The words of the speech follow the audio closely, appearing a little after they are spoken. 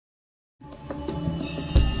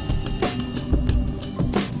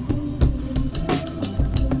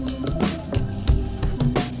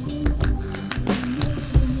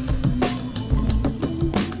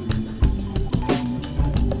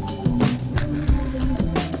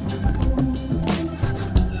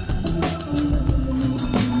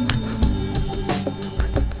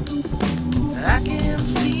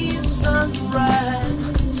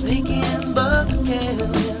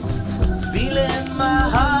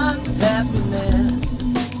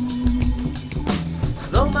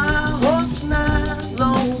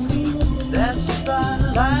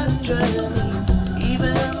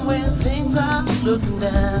looking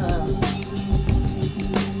down.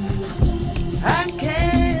 I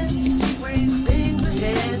can't see great things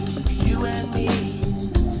ahead for you and me.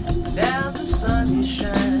 Now the sun is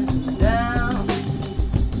shining down.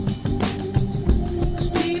 There's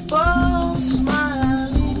people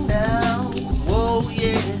smiling now. Whoa,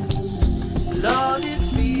 yes, Lord, it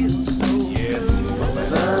feels so good.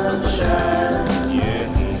 Sunshine,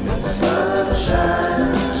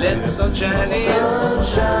 sunshine. Let the sunshine in.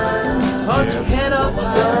 Sunshine. Hold your head up,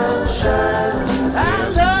 sunshine. I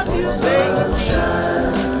love you,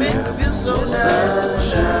 sunshine. Make me feel so nice.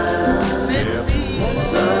 Sunshine. Make me feel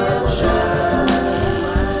sunshine.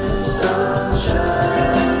 Sunshine.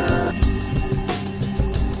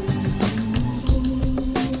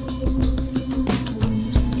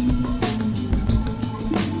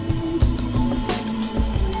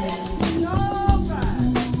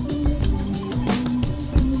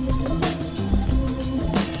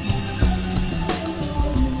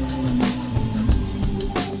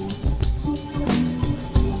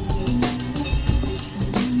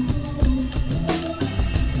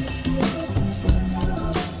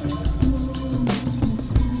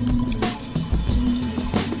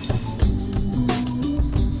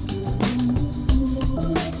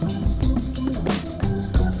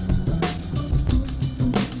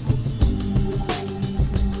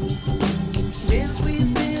 Since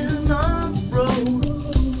we've been on the road,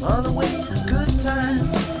 on the way to good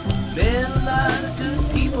times, met a lot of good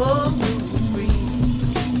people moving free.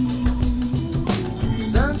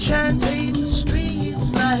 Sunshine paved the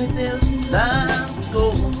streets like there's line of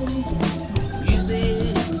gold.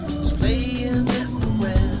 Music was playing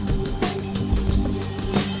everywhere.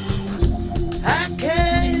 I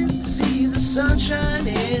can see the sunshine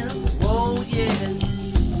in, oh yes,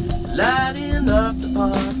 lighting up the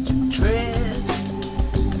path to tread.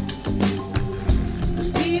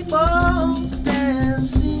 There's people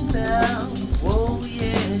dancing now, oh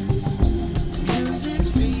yes,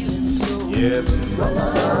 music's feeling so good.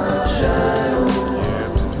 Sunshine,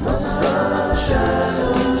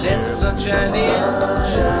 sunshine, let the sunshine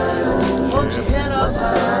in. Hold your head up,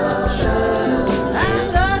 sunshine. I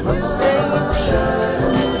love you,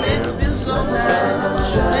 sunshine. Make me feel so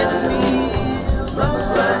nice. Let me feel the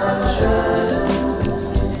sunshine.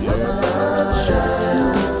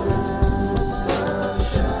 Sunshine.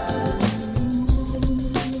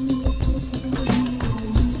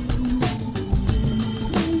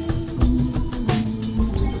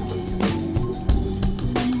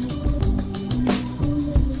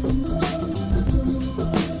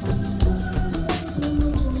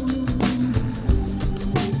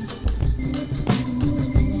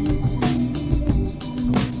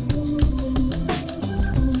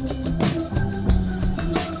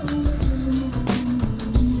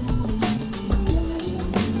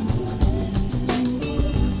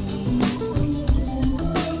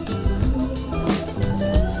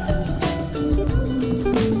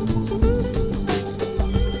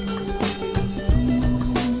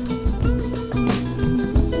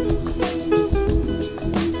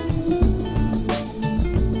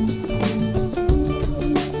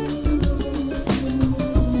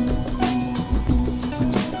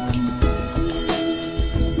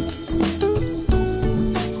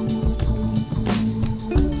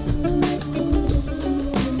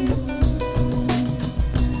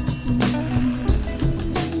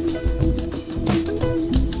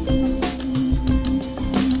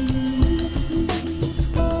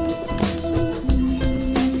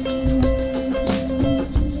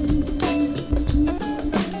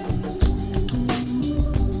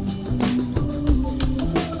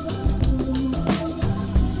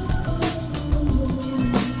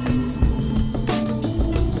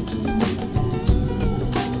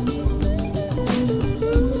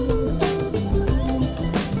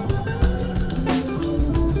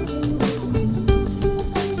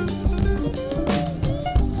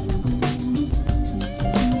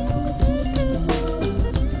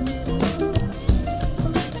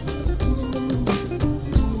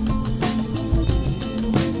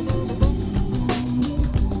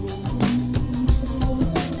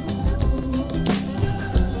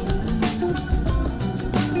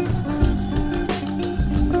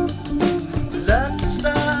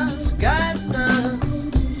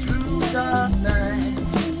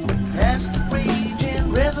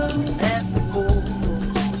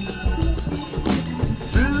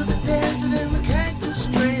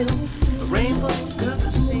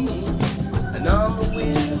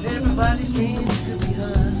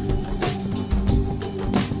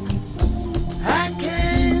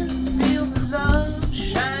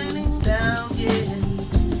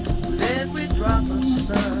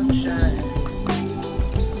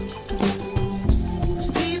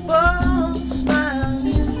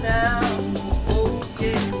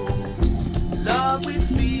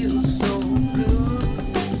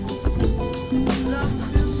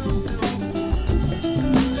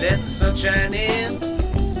 sunshine in.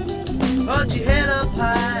 Hold your head up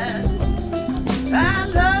high.